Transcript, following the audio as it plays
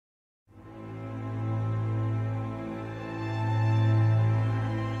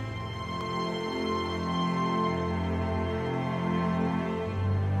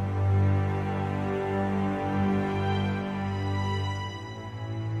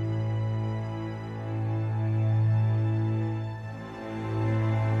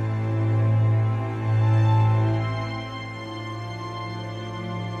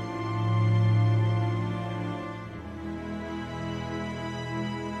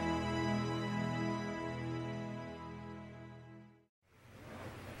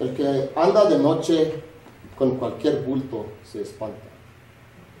El que anda de noche con cualquier bulto se espanta.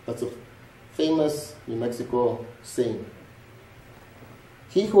 That's a famous New Mexico saying.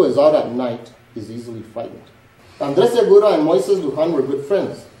 He who is out at night is easily frightened. Andres Segura and Moises Lujan were good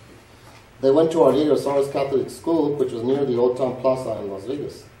friends. They went to Our Lady of Sorrows Catholic School, which was near the Old Town Plaza in Las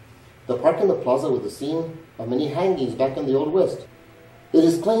Vegas. The park in the plaza was the scene of many hangings back in the Old West. It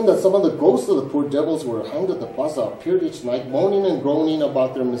is claimed that some of the ghosts of the poor devils who were hanged at the plaza appeared each night moaning and groaning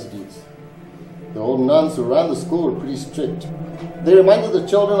about their misdeeds. The old nuns who ran the school were pretty strict. They reminded the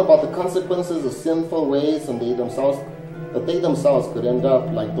children about the consequences of sinful ways and that they themselves could end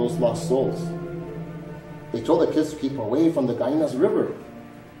up like those lost souls. They told the kids to keep away from the Gainas River,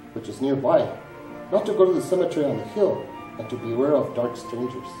 which is nearby, not to go to the cemetery on the hill, and to beware of dark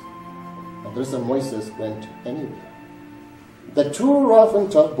strangers. Andres and Moises went anyway. The two rough and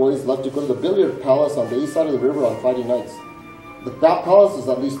tough boys loved to go to the billiard palace on the east side of the river on Friday nights. The palace is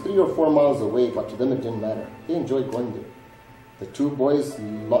at least 3 or 4 miles away, but to them it didn't matter. They enjoyed going there. The two boys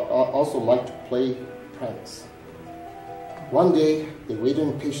also liked to play pranks. One day, they waited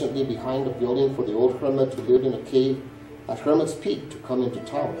impatiently behind a building for the old hermit who lived in a cave at Hermit's Peak to come into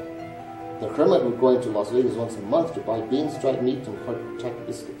town. The hermit would go into Las Vegas once a month to buy beans, dried meat, and hardtack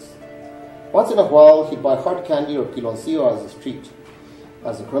biscuits. Once in a while, he'd buy hard candy or piloncillo as his treat.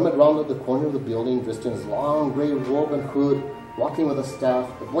 As the hermit rounded the corner of the building, dressed in his long gray robe and hood, walking with a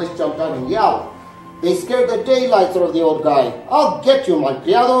staff, the boys jumped out and yelled. They scared the daylights out of the old guy. I'll get you,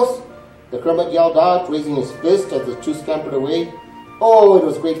 malcriados! The hermit yelled out, raising his fist as the two scampered away. Oh, it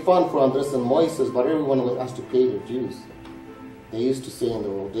was great fun for Andres and Moises, but everyone was asked to pay their dues. They used to say in the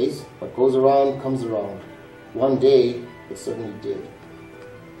old days, what goes around comes around. One day, it certainly did.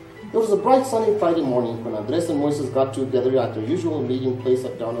 It was a bright sunny Friday morning when Andres and Moises got together at their usual meeting place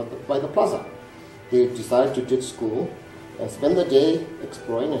by the plaza. They decided to ditch school and spend the day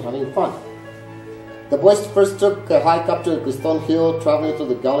exploring and having fun. The boys first took a hike up to Criston Hill, traveling through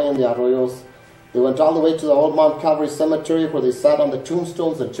the gully and the arroyos. They went all the way to the Old Mount Calvary Cemetery, where they sat on the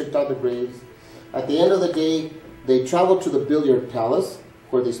tombstones and checked out the graves. At the end of the day, they traveled to the billiard palace,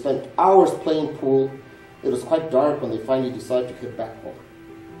 where they spent hours playing pool. It was quite dark when they finally decided to head back home.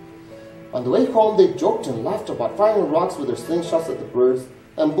 On the way home, they joked and laughed about firing rocks with their slingshots at the birds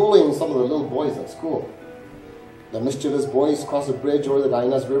and bullying some of the little boys at school. The mischievous boys crossed the bridge over the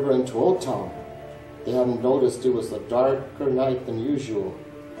Gainas River into Old Town. They hadn't noticed it was a darker night than usual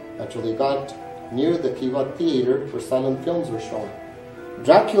until they got near the Kiva Theater where silent films were shown.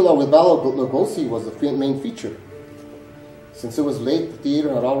 Dracula with Bela Lugosi was the main feature. Since it was late, the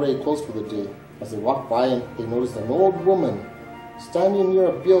theater had already closed for the day. As they walked by, they noticed an old woman standing near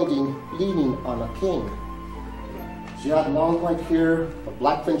a building leaning on a cane. She had long white hair, a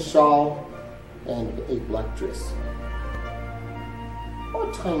black French shawl, and a black dress.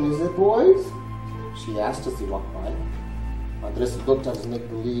 What time is it, boys? She asked as they walked by. Andres looked at his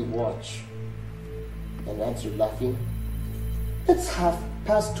make-believe watch and answered, laughing, It's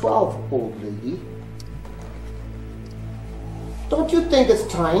 12:30, old lady. Don't you think it's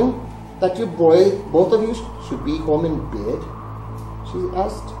time that you both of you should be home in bed? She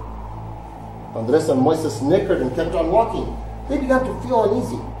asked. Andres and Moises snickered and kept on walking. They began to feel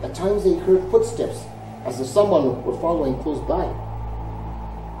uneasy. At times they heard footsteps, as if someone were following close by.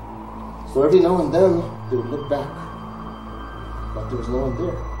 So every now and then, they would look back. But there was no one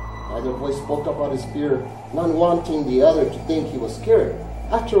there. Neither boy spoke about his fear, none wanting the other to think he was scared.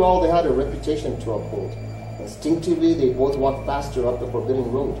 After all, they had a reputation to uphold. Instinctively, they both walked faster up the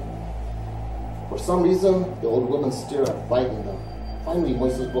forbidden road. For some reason, the old woman stared at frightening them. Finally,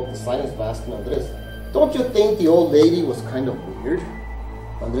 Moises broke the silence by asking Andres, Don't you think the old lady was kind of weird?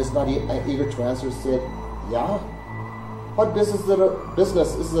 Andres, not eager to answer, said, Yeah. What business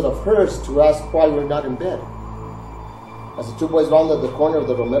is it of hers to ask why we're not in bed? As the two boys rounded the corner of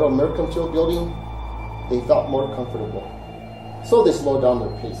the Romero Mercantile building, they felt more comfortable. So they slowed down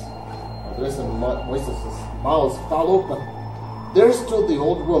their pace. Andres and Moises' mouths fell open. There stood the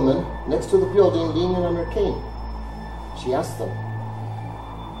old woman next to the building, leaning on her cane. She asked them,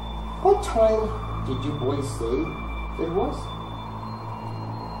 What time did you boys say it was?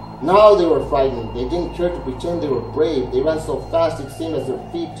 Now they were frightened. They didn't care to pretend they were brave. They ran so fast it seemed as their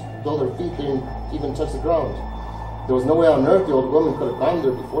feet didn't even touch the ground. There was no way on earth the old woman could have gone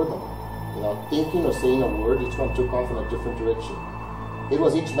there before them. Without thinking or saying a word, each one took off in a different direction. It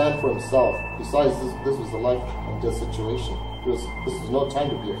was each man for himself. Besides, this was a life and death situation. This was no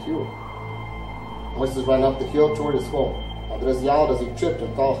time to be a hero. Moises ran up the hill toward his home. Andres yelled as he tripped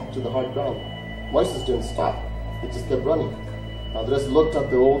and fell to the hard ground. Moises didn't stop. He just kept running. Andres looked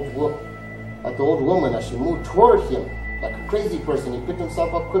at the old woman as she moved toward him. Like a crazy person, he picked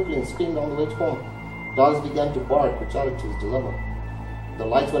himself up quickly and screamed on the way home. Dogs began to bark, which added to his dilemma. The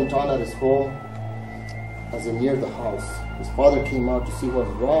lights went on at his home as he neared the house. His father came out to see what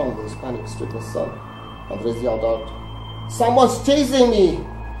was wrong with his panic-stricken son. Andres yelled out, "Someone's chasing me!"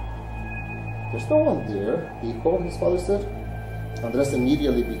 "There's no one there, hijo," his father said. Andres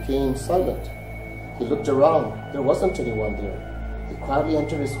immediately became silent. He looked around. There wasn't anyone there. He quietly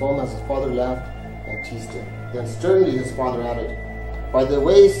entered his home as his father laughed and teased him. Then sternly his father added, "By the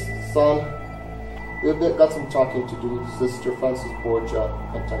way, son, we've got some talking to do. Sister Francis Borgia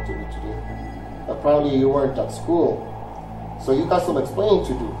contacted me today. Apparently you weren't at school, so you got some explaining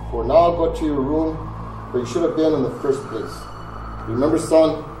to do. For now, go to your room where you should have been in the first place. Remember,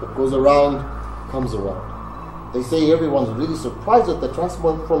 son, what goes around comes around." They say everyone's really surprised at the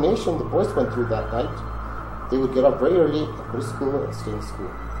transformation the boys went through that night. They would get up very early, go to school, and stay in school.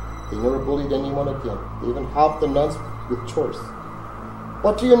 They never bullied anyone again. They even helped the nuns with chores.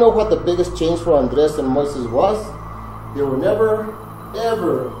 But do you know what the biggest change for Andres and Moises was? They were never,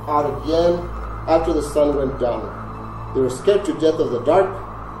 ever out again after the sun went down. They were scared to death of the dark,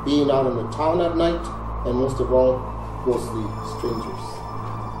 being out in the town at night, and most of all, ghostly strangers.